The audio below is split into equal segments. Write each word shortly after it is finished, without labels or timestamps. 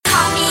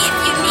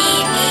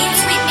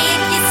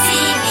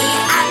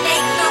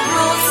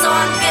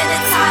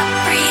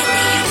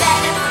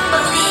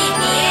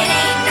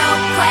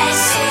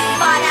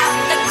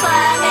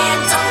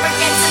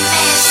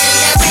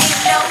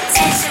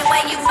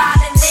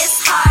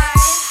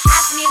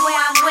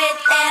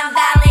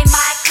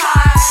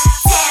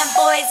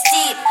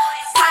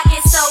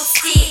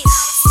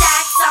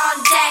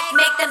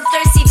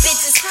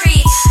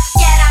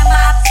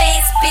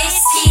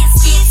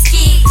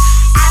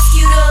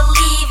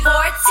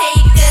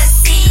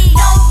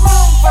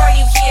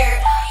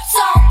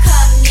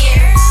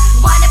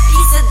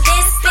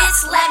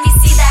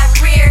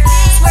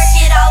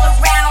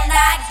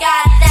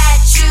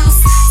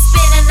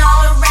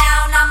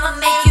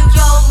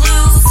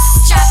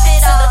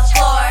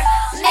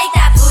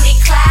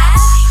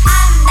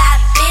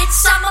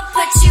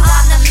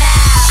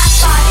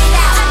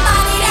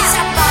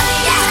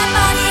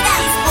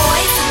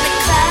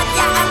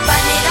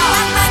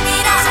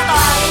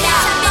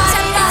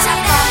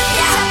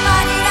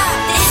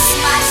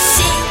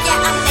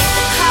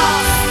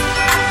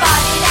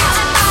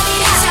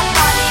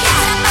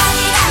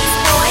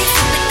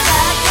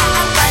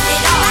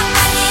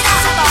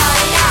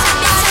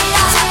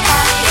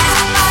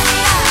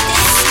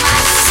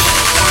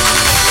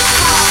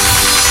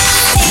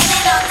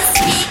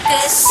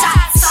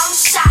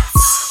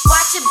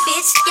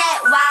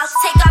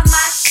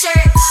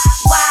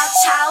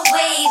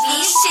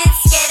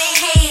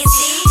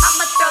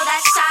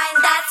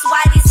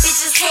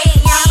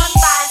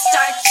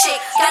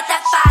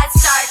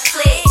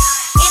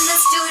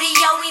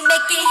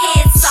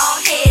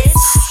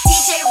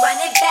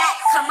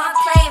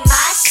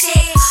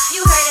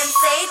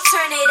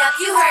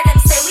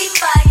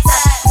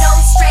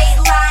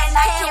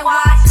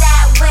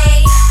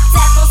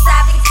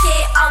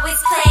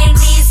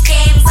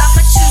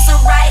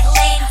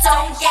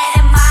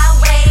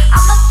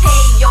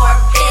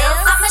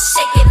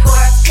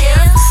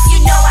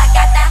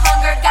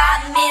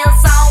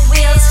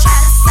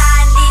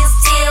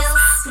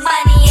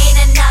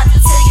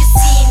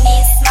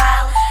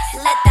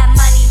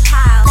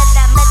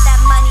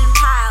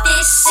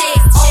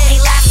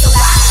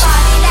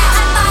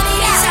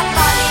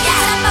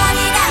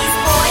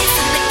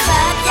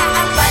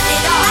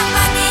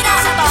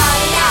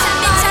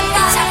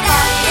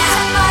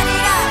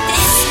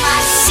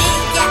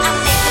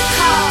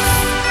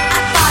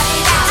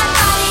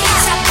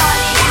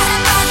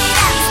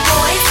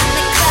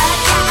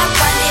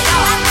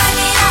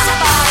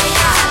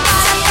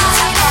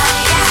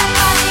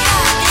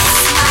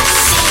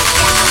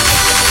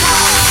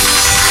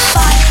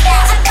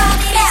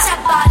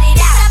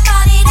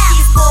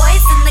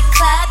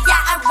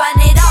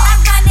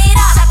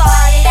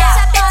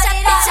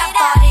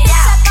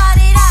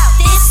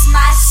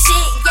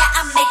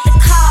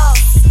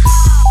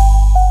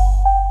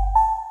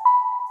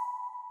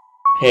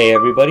Hey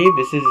everybody,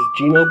 this is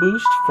Geno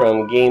Boost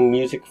from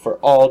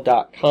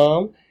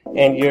GameMusicForAll.com,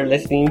 and you're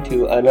listening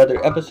to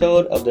another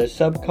episode of the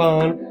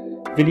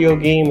Subcon Video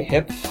Game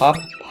Hip Hop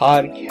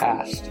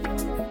Podcast.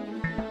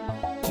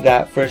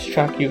 That first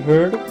track you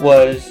heard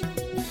was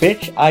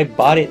Bitch, I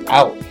Bought It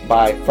Out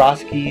by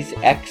Frosky's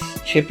X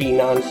Chippy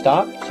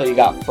Nonstop. So you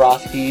got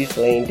Frosky's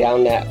laying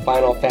down that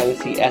Final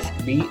Fantasy-esque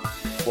beat.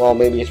 Well,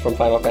 maybe it's from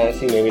Final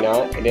Fantasy, maybe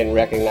not. I didn't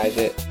recognize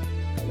it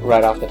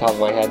right off the top of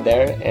my head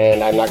there,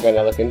 and I'm not going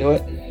to look into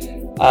it.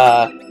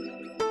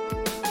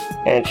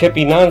 And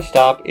Chippy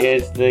Nonstop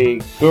is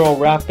the girl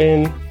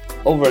rapping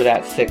over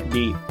that sick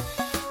beat.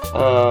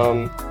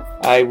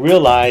 I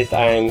realized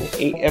I'm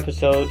 8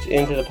 episodes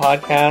into the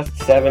podcast,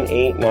 7,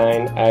 8,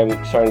 9,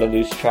 I'm starting to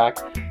lose track,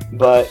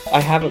 but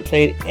I haven't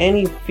played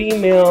any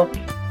female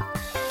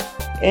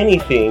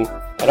anything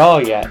at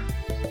all yet.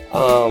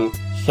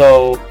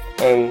 So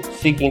I'm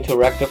seeking to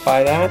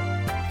rectify that.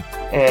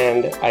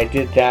 And I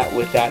did that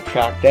with that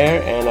track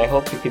there, and I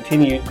hope to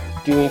continue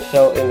doing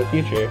so in the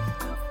future.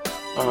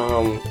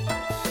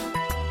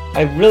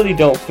 I really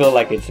don't feel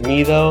like it's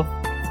me though.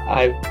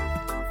 I've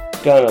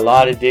done a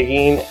lot of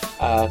digging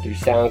through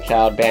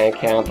SoundCloud,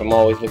 Bandcamp. I'm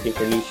always looking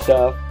for new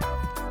stuff,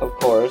 of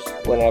course,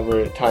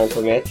 whenever time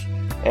permits.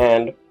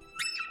 And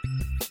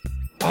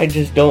I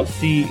just don't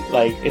see,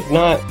 like, it's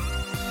not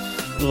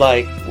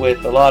like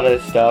with a lot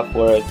of stuff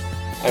where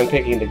I'm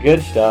picking the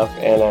good stuff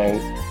and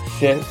I'm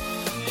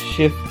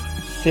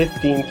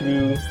sifting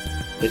through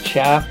the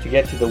chaff to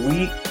get to the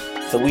wheat.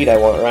 It's the wheat I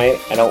want, right?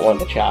 I don't want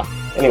the chaff.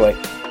 Anyway,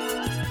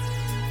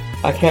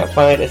 I can't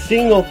find a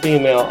single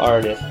female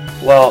artist.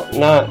 Well,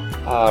 not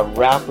a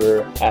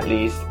rapper at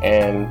least,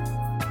 and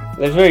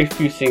there's very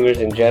few singers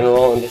in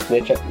general in this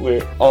niche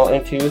we're all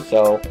into,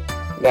 so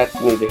that's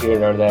neither here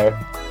nor there.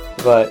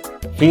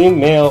 But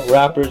female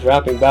rappers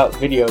rapping about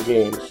video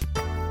games,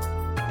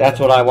 that's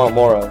what I want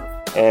more of,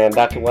 and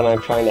that's what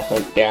I'm trying to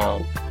hunt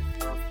down.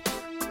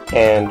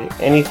 And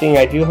anything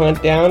I do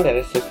hunt down that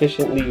is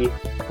sufficiently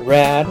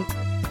rad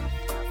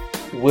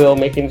will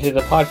make it into the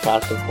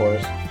podcast, of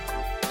course.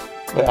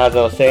 But as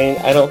I was saying,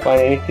 I don't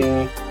find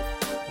anything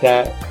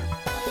that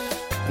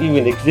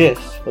even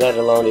exists, let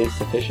alone is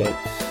sufficient.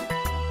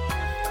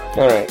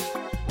 Alright,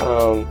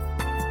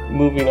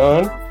 moving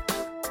on,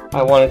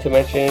 I wanted to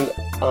mention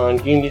on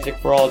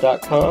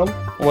GameMusicForAll.com,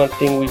 one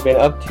thing we've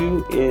been up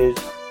to is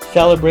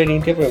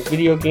celebrating different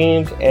video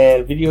games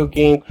and video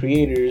game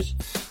creators'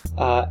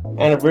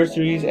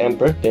 anniversaries and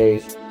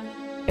birthdays.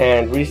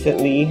 And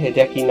recently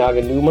Hideki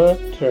Naganuma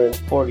turned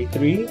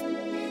 43.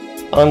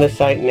 On the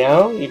site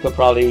now, you could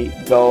probably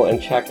go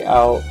and check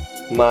out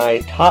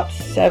my top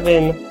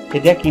 7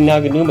 Hideki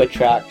Naganuma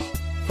tracks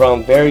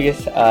from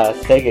various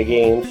Sega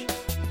games.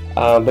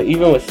 But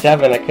even with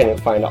 7, I couldn't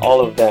find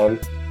all of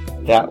them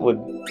that would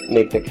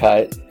make the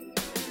cut.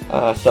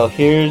 So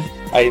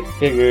I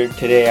figured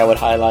today I would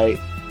highlight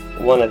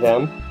one of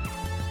them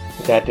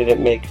that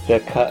didn't make the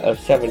cut of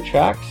 7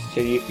 tracks, so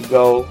you could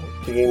go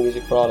to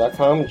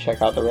GameMusicForAll.com and check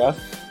out the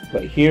rest.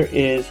 But here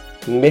is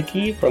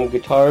Mickey from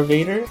Guitar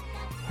Vader.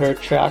 Her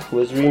track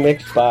was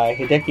remixed by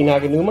Hideki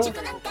Naganuma,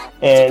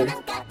 and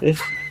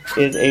this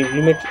is a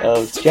remix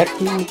of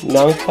Jeku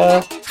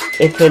Nanka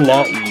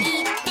Ikanai.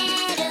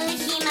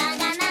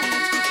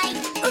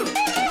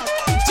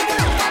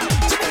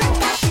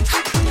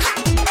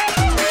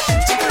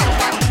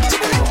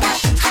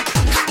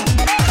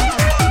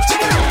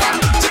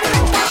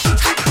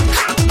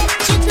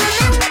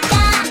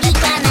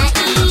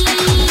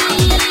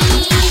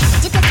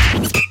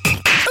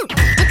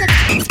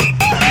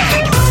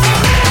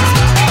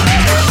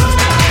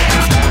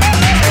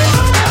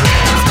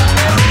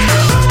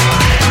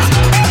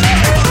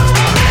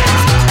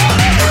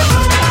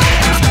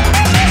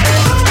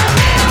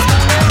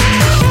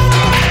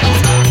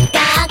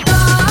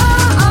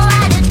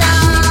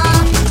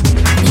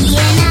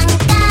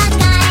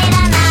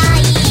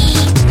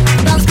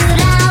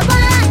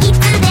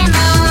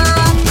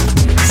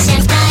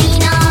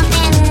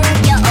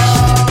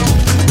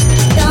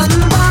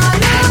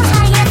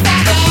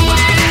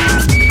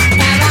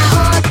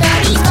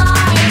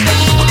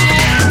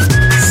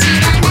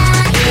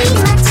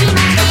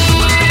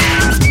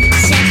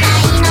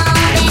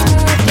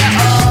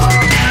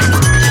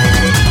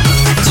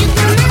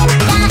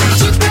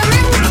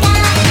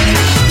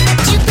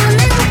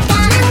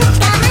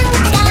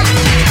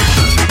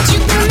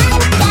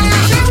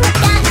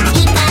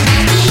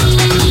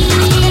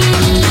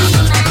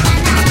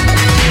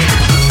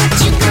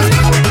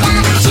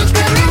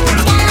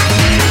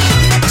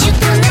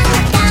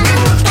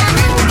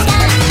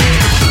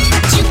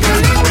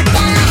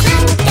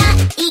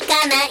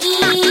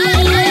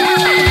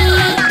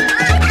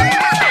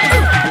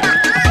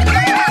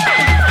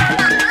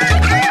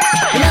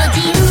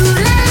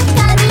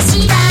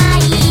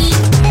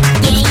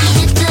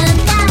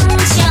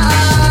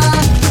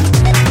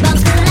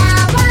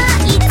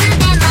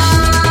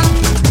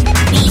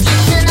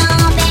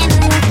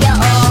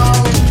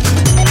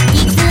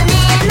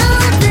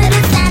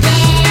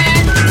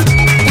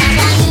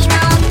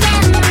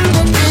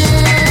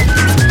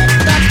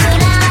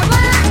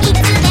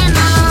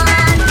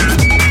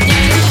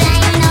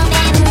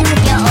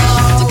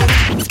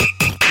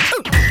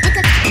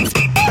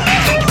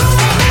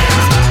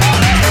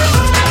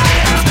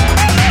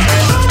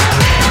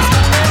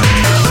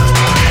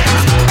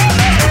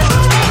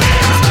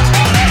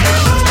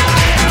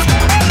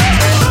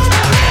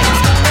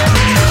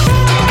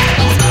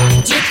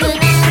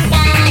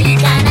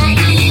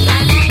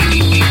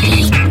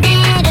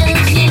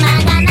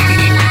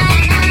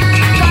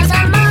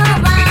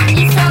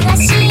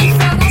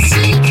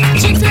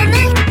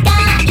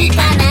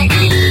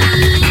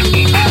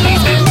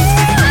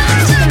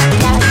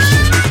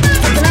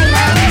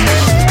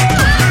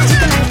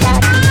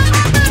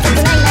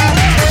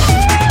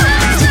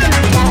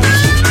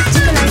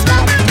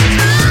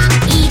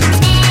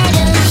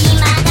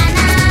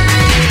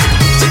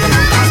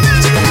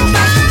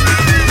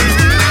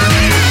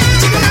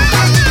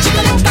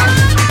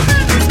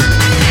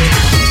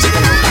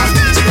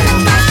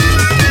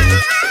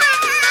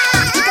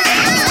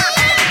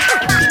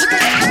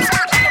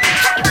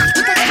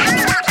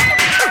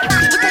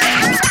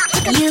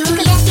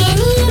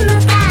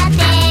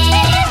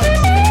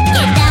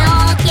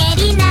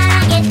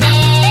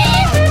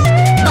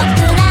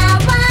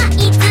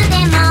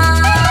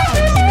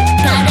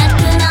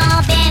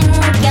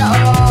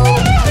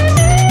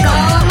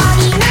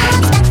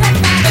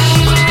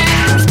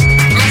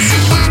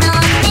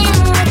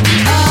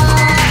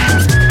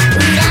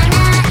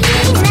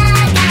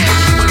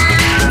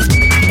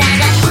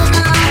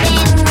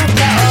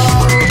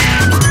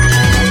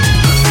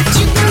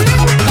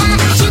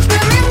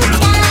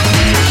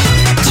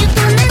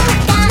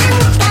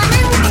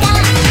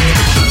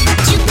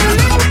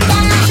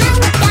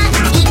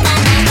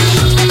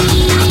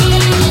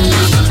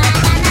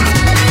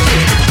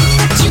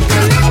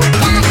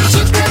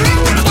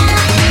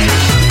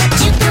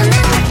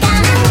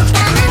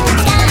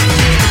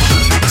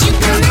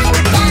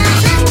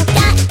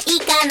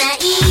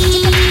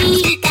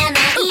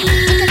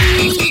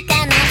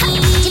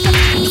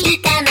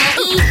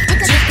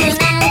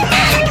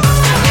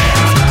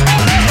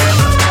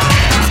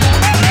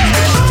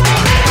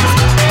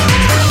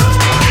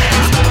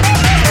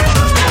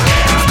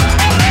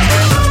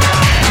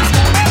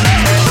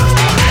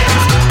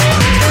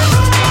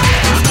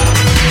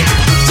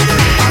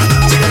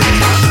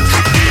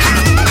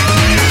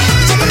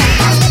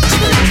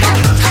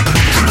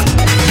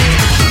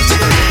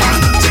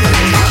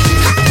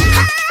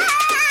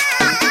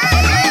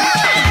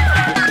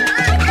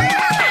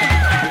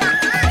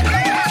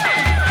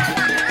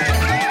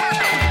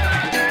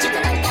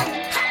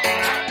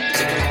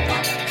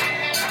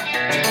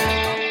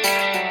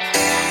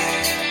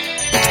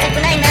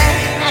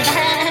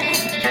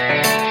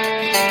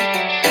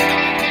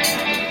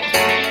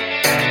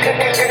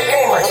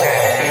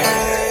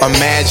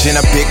 Imagine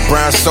a big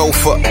brown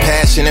sofa,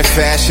 passion and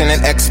fashion,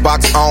 and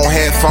Xbox on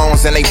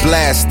headphones and they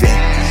blasting.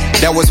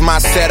 That was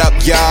my setup,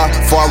 y'all.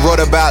 Before I wrote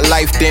about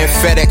life, then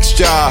FedEx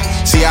job.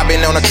 See, I've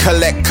been on a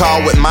collect call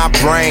with my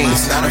brain.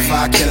 It's 9 to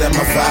 5, killing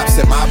my vibes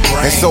at my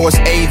brain. And so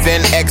it's A, then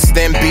X,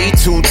 then B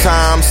 2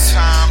 times.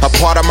 A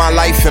part of my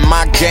life and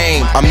my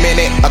game. A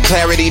minute, a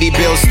clarity these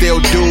bills still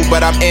do,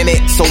 but I'm in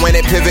it. So when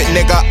it pivot,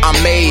 nigga, I'm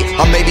made.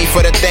 Or maybe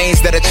for the things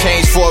that'll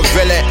change for a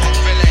villain.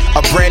 A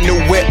brand new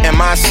whip and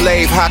my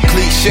slave, hot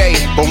cliche.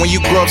 But when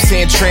you grow up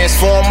seeing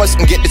Transformers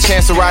and get the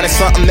chance to ride in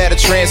something that'll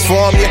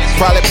transform you,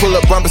 probably pull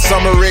up Rumble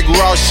Summer Rig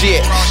raw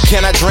shit.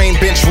 Can I dream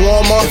bench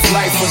warmer? If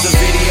life was a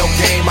video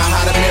game, I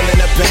had $1 million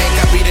in the bank.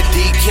 I'd be the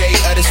DK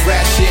of this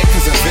rap shit,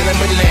 cause I'm feeling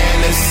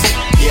bananas.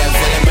 Yeah,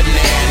 feeling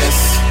bananas.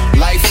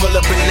 Life full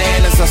of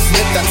bananas, I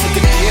slipped, I took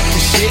a dip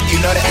to shit. You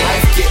know that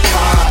life get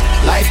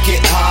hard, life get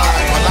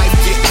hard. When life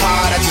get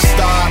hard, I just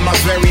start my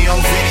very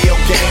own video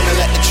game and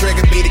let the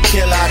trigger be the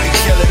killer. I be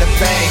killing the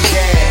pain,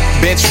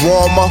 yeah. Bench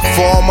warmer,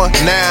 former,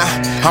 nah.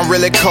 I'm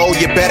really cold,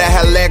 you better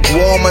have leg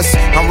warmers.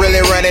 I'm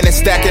really running and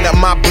stacking up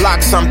my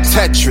blocks, I'm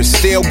Tetris.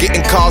 Still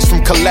getting calls from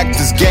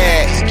collectors,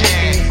 gas.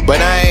 But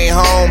I ain't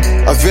home,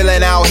 a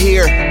villain out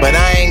here, but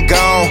I ain't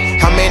gone.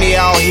 How many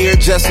out here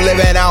just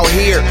living out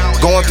here?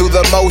 Going through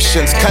the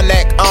motions,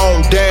 connect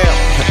on, damn.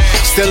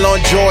 Still on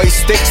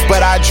joysticks,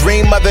 but I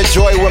dream of the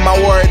joy when my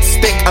words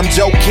stick. I'm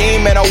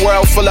Joakim in a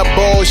world full of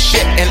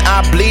bullshit, and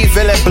I bleed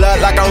villain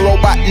blood like I'm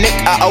Robotnik.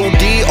 I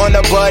OD on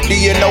the bud, do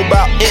you know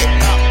about it?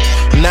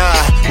 Nah,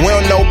 we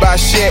don't know about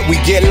shit. We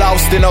get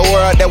lost in a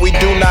world that we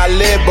do not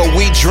live, but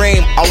we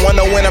dream. I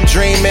wonder when I'm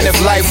dreaming if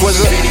life was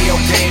a video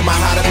game. I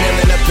had $1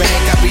 million in the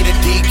bank. I be the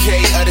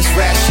DK of this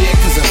rap shit,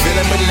 cause I'm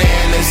feeling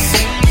bananas.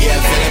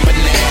 Yeah, feeling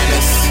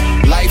bananas.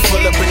 Life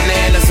full of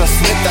bananas. I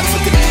slipped, I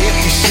took a dip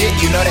to shit.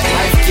 You know that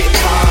life get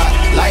hard,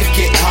 life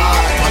get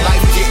hard. When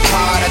life get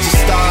hard, I just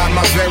start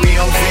my very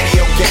own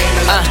video game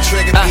and let the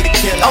trigger be the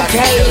killer.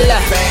 Okay,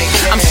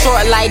 I'm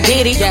short like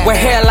Diddy, with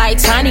hair like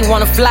Tiny.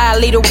 Wanna fly,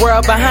 leave the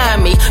world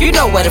behind me. You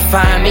know where to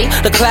find me.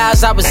 The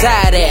clouds I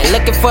reside at,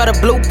 looking for the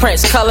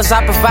blueprints, colors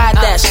I provide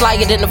that.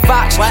 Slyer than the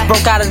fox,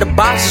 broke out of the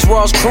box. This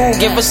world's cruel,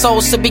 giving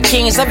souls to be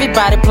kings.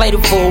 Everybody play the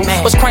fool.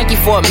 Was cranky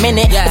for a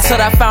minute until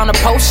I found a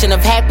potion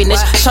of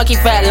happiness. Chunky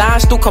fat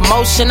lines through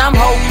commotion. I'm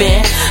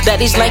hoping that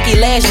these lanky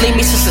legs lead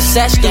me to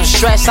success through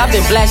stress. I've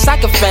been blessed, I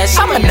confess.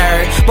 I'm a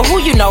nerd, but who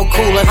you know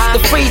cooler?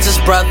 The Freezers,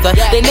 brother.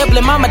 They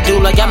nibbling my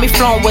medulla, got me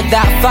flowing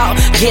without thought.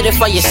 Get it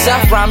for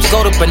yourself. Rhymes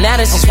go to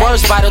bananas. These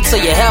words vital to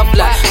your health.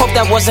 Like, hope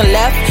that wasn't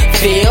left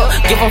field.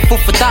 Give them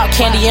food for thought.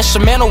 Candy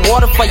instrumental,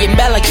 water for your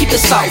melon. Keep it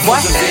soft.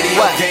 What?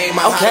 What? Game,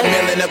 I had $1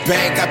 million in the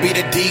bank. I be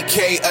the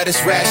DK of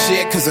this rap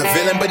shit, cause I'm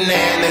feeling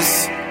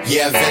bananas.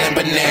 Yeah, feeling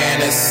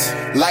bananas.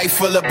 Life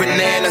full of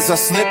bananas. I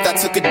slipped, I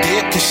took a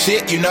dip to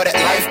shit. You know that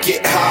life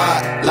get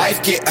hard,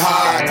 life get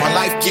hard. When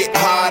life get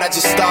hard, I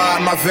just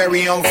start my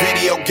very own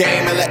video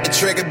game and let the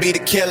trigger be the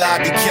killer. I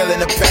be killing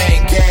the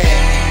pain, yeah.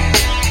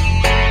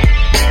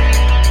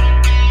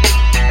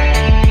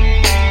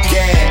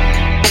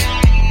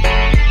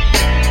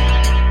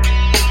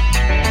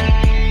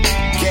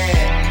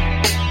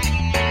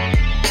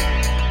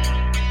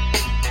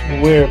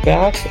 We're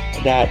back.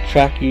 That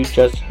track you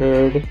just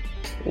heard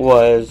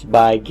was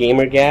by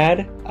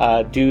GamerGad.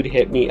 Dude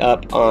hit me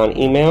up on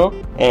email,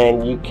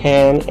 and you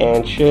can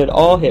and should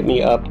all hit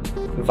me up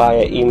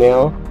via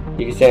email.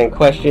 You can send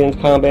questions,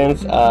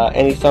 comments,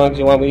 any songs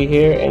you want me to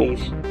hear, any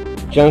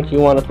junk you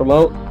want to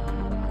promote.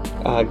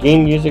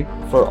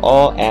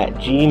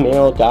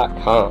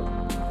 GameMusicForAll@gmail.com.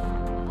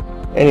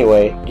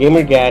 Anyway,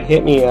 GamerGad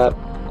hit me up.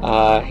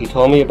 He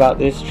told me about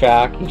this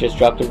track he just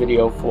dropped a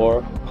video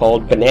for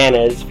called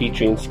Bananas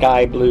featuring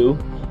Sky Blue,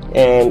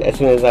 and as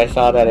soon as I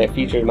saw that it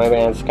featured my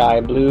man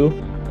Sky Blue,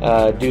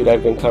 dude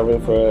I've been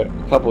covering for a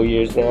couple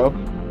years now,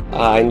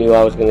 I knew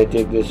I was going to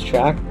dig this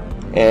track,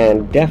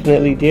 and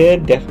definitely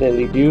did,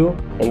 definitely do,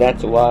 and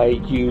that's why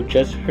you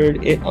just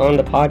heard it on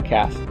the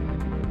podcast.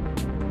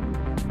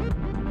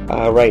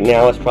 Right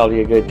now it's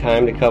probably a good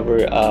time to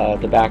cover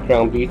the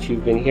background beats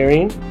you've been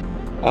hearing.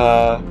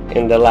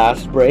 In the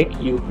last break,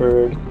 you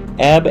heard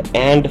Ebb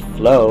and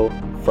Flow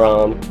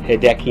from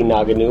Hideki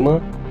Naganuma.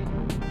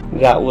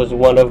 That was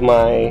one of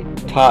my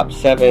top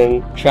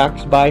 7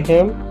 tracks by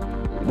him,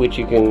 which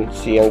you can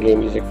see on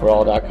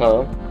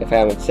GameMusicForAll.com, if I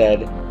haven't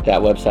said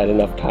that website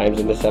enough times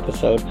in this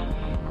episode.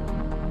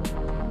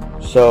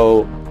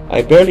 So,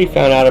 I barely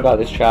found out about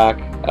this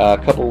track a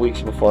couple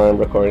weeks before I'm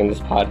recording this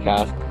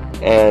podcast,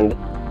 and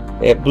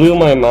it blew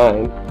my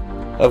mind.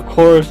 Of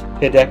course,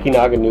 Hideki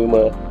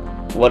Naganuma,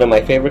 one of my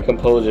favorite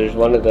composers,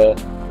 or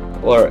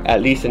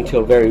at least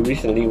until very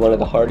recently, one of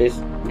the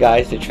hardest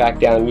guys to track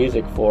down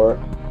music for.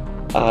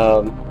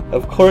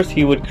 Of course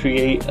he would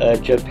create a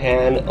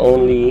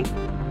Japan-only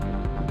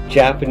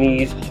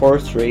Japanese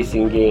horse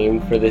racing game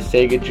for the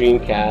Sega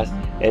Dreamcast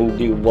and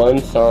do one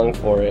song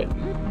for it.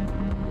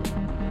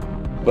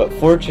 But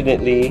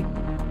fortunately,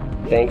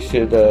 thanks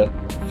to the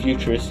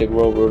futuristic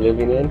world we're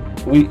living in,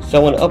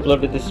 someone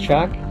uploaded this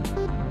track,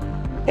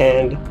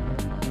 and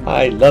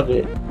I love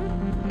it.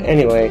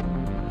 Anyway,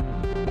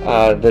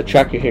 The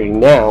track you're hearing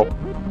now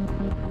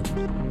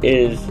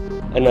is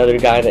another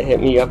guy that hit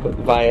me up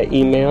via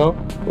email,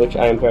 which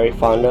I'm very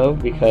fond of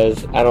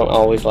because I don't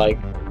always like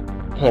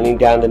hunting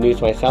down the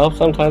news myself.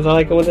 Sometimes I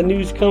like it when the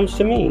news comes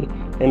to me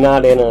and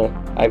not in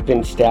a I've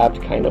been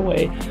stabbed kind of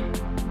way.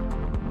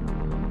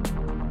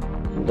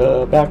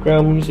 The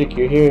background music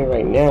you're hearing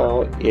right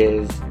now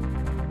is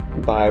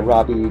by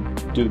Robbie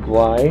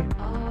Duguay.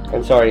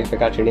 I'm sorry if I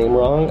got your name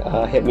wrong.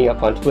 Hit me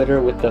up on Twitter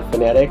with the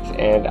phonetics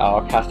and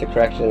I'll cast a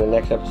correction in the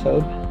next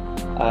episode.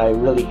 I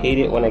really hate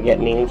it when I get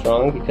names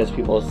wrong because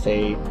people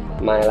say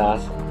my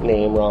last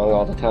name wrong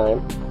all the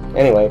time.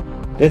 Anyway,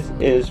 this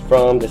is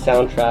from the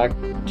soundtrack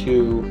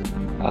to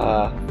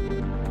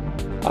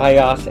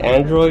iOS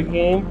Android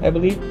game, I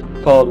believe,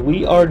 called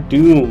We Are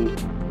Doomed.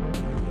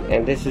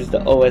 And this is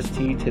the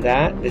OST to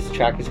that. This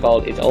track is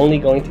called It's Only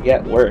Going to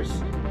Get Worse.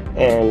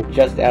 And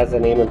just as the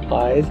name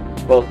implies,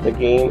 both the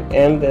game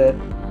and the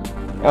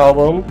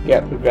album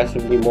get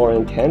progressively more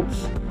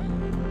intense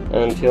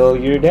until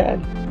you're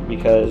dead.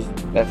 Because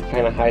that's the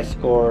kind of high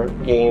score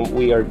game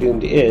We Are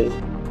Doomed is,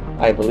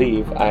 I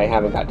believe. I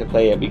haven't got to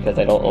play it because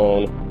I don't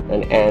own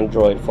an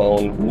Android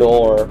phone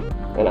nor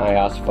an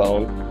iOS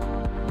phone.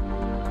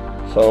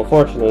 So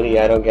unfortunately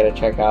I don't get to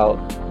check out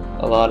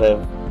a lot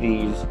of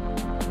these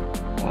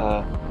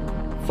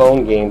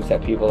phone games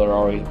that people are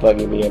always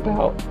bugging me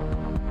about.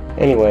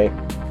 Anyway,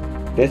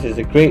 this is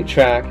a great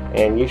track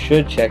and you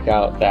should check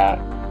out that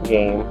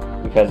game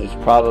because it's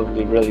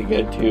probably really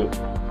good too.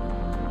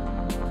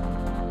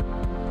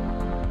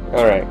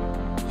 Alright,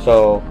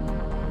 so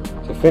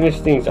to finish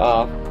things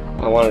off,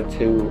 I wanted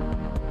to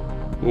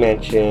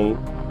mention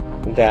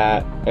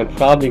that I'm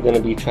probably going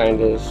to be trying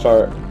to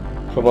start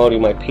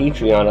promoting my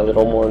Patreon a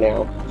little more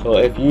now. So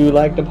if you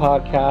like the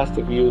podcast,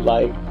 if you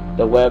like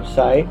the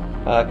website,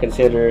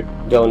 consider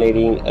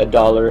donating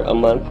 $1 a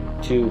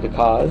month to the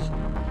cause.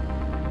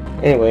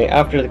 Anyway,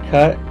 after the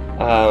cut,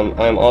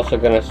 I'm also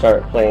going to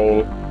start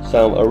playing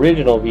some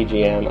original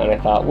VGM, and I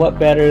thought what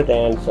better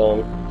than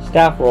some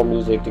staff roll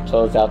music to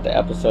close out the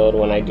episode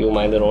when I do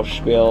my little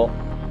spiel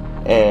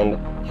and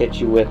hit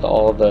you with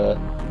all the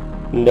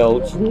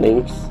notes and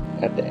links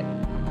at the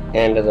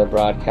end of the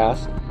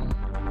broadcast.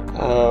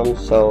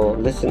 So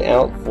listen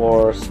out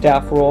for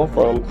Staff Roll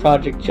from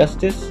Project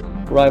Justice,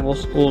 Rival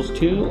Schools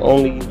 2,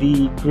 only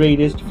the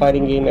greatest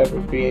fighting game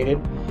ever created.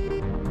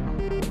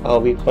 I'll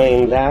be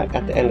playing that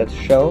at the end of the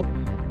show.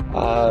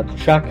 The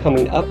track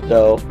coming up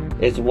though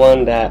is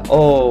one that,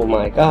 oh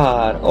my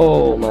god,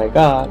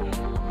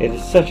 it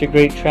is such a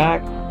great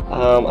track.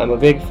 I'm a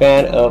big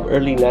fan of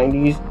early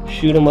 90s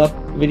shoot 'em up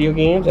video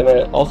games, and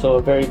I'm also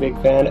a very big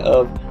fan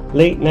of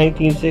late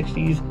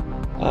 1960s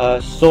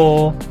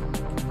soul,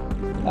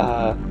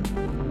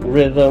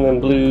 rhythm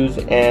and blues,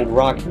 and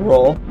rock and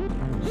roll.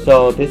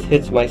 So this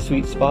hits my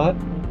sweet spot.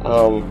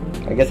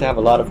 I guess I have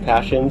a lot of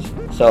passions,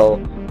 so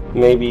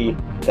maybe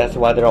that's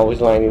why they're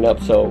always lining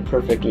up so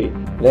perfectly.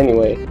 But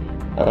anyway,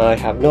 I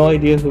have no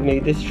idea who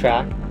made this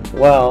track.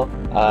 Well,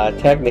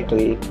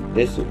 technically,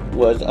 this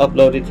was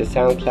uploaded to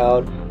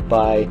SoundCloud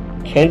by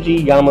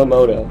Kenji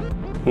Yamamoto.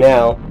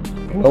 Now,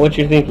 I know what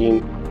you're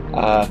thinking,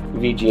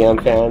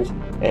 VGM fans,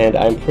 and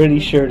I'm pretty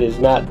sure it is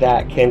not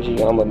that Kenji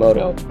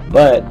Yamamoto,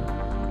 but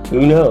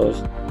who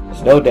knows?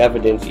 There's no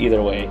evidence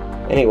either way.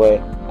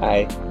 Anyway,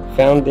 I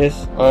found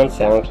this on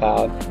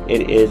SoundCloud.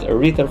 It is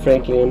Aretha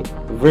Franklin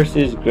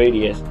versus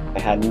Gradius. I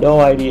had no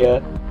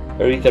idea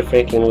Aretha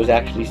Franklin was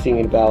actually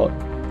singing about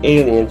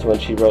aliens when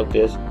she wrote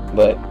this,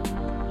 but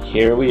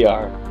here we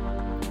are.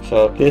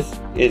 So this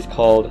is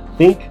called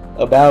Think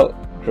About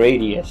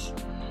Gradius.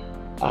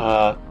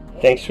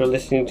 Thanks for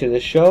listening to the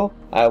show.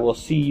 I will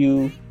see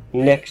you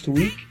next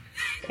week,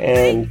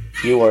 and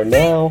you are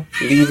now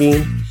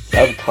leaving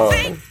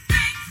Subcon.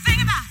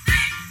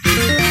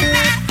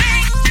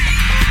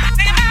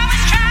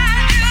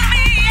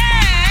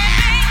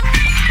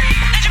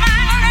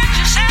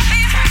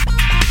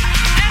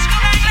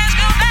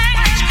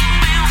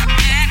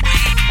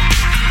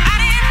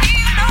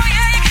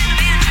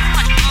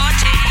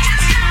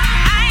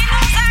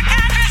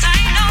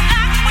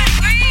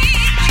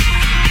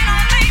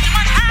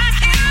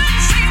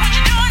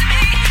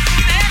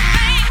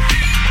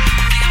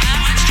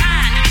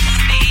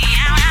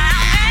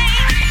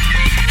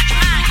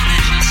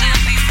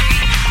 Yourself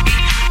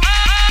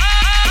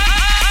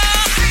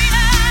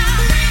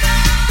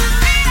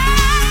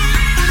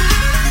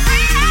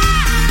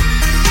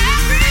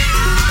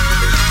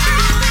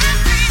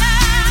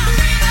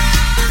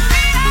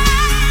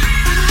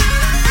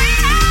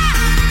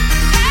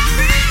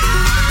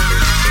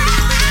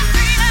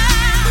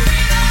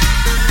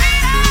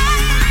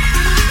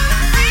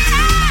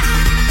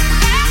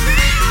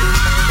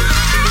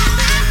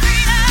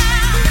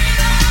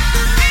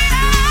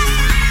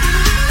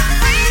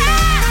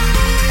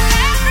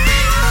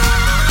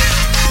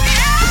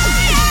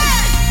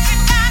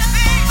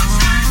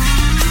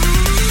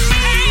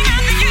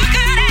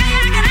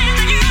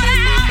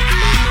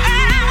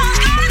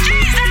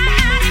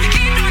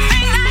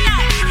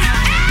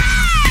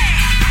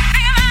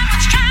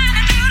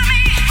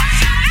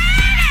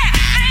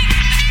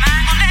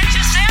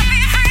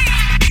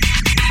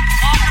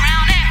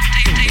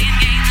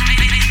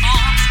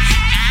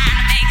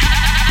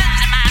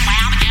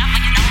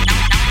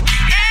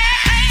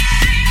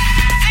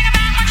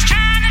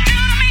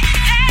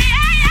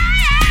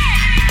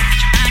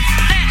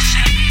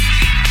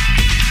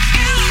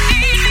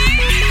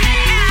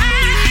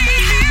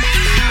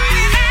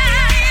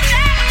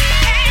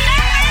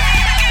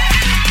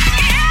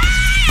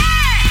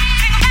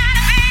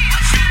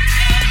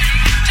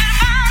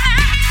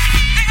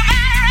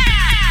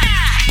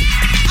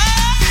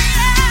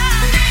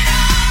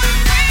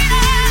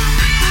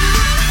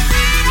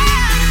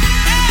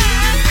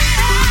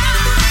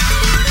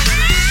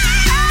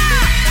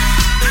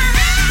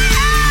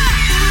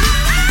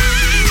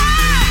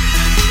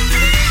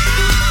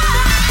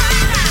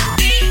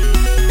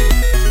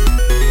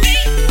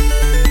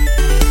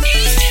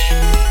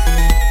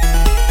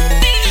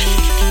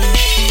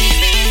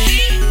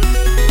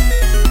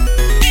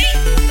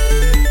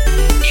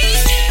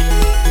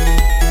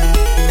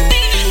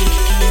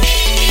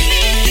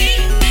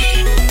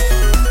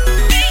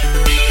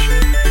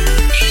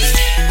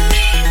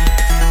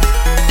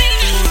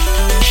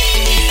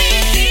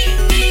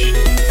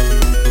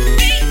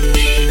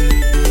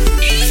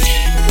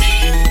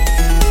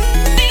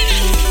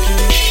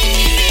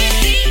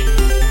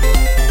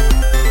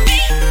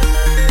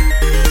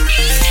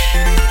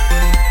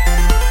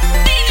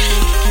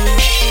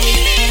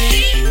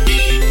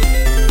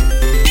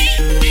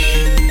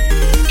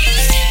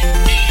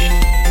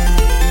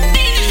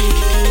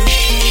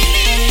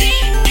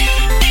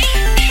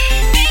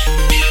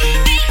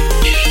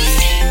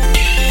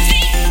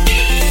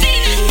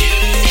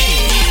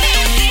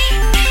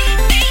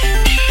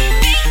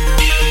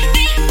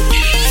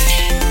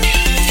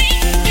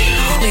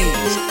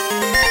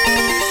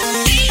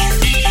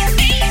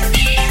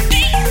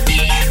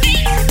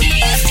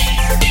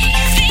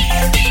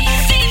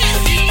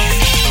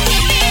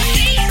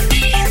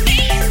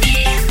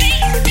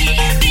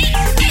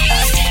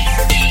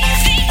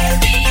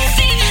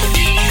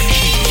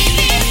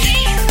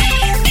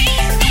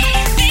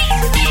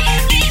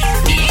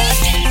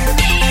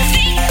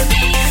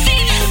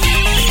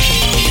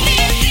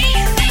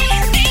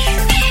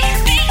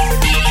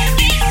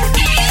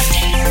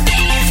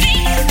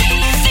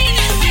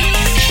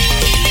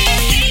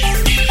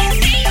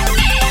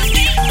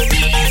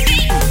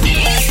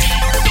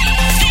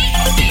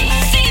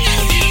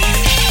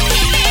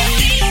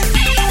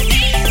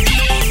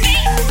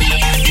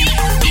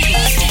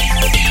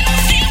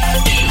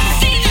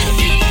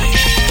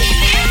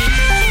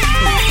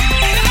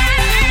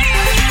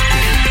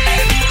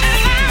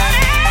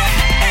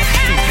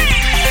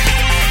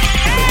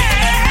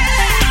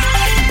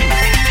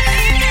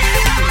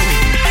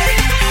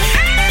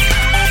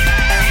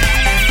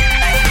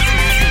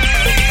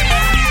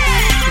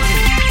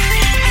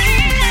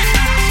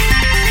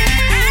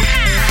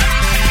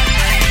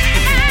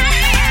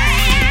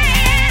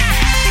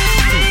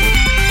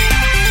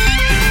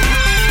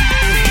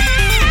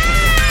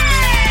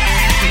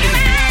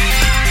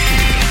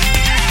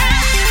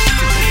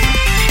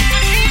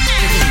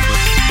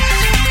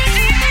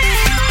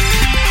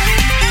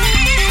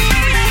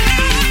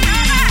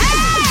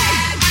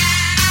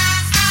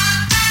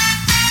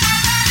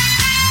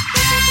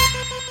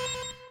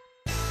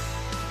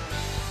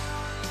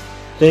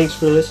Thanks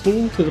for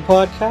listening to the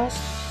podcast.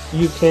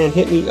 You can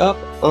hit me up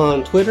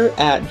on Twitter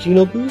at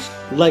GenoBoost.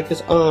 Like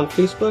us on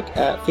Facebook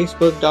at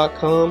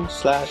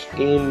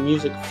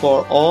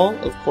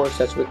facebook.com/GameMusicForAll. Of course,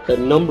 that's with the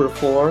number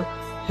 4.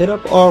 Hit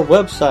up our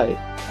website.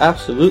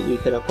 Absolutely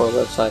hit up our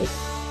website.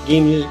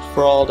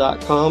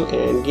 GameMusicForAll.com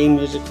and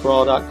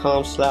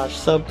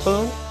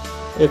GameMusicForAll.com/subcon.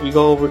 If you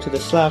go over to the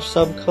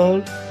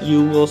 /subcon,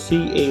 you will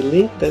see a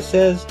link that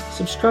says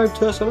subscribe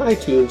to us on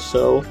iTunes.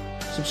 So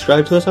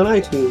subscribe to us on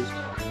iTunes.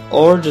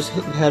 Or just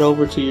head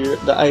over to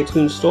the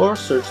iTunes store,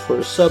 search for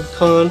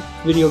Subcon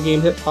Video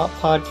Game Hip Hop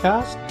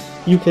Podcast.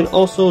 You can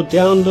also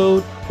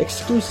download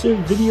exclusive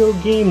video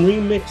game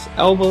remix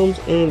albums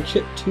and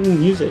chiptune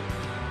music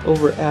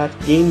over at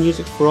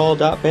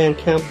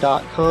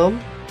GameMusicForAll.bandcamp.com.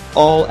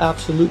 All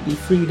absolutely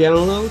free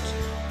downloads.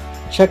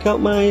 Check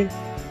out my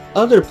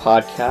other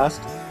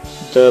podcast,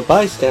 the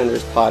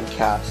Bystanders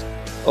Podcast,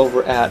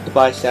 over at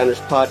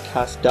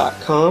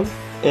thebystanderspodcast.com.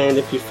 And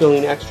if you're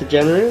feeling extra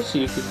generous,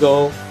 you could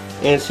go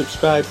and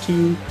subscribe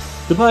to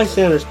the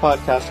Bystanders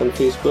Podcast on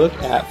Facebook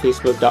at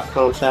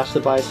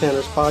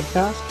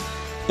facebook.com/thebystanderspodcast,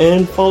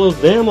 and follow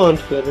them on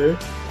Twitter,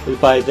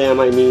 by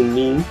them I mean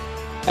me,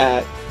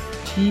 at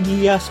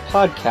TBS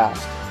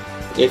Podcast.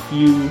 If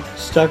you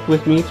stuck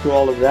with me through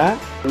all of that,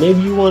 maybe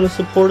you want to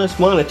support us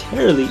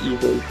monetarily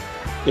even.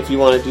 If you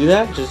want to do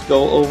that, just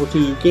go over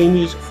to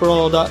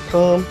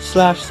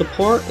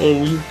GameMusicForAll.com/support,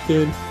 and you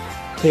could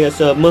pay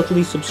us a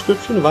monthly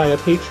subscription via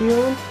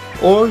Patreon.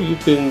 Or you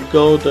can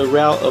go the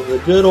route of the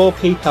good old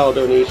PayPal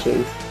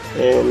donation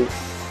and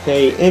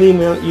pay any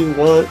amount you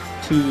want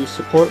to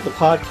support the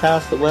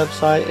podcast, the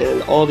website,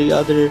 and all the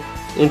other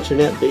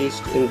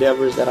internet-based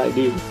endeavors that I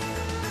do.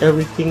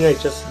 Everything I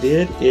just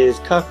did is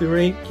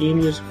copyright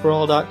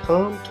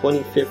GameMusicForAll.com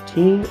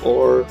 2015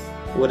 or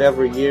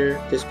whatever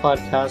year this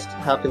podcast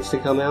happens to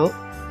come out.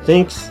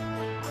 Thanks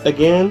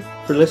again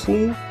for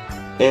listening,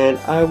 and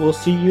I will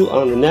see you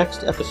on the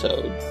next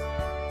episode.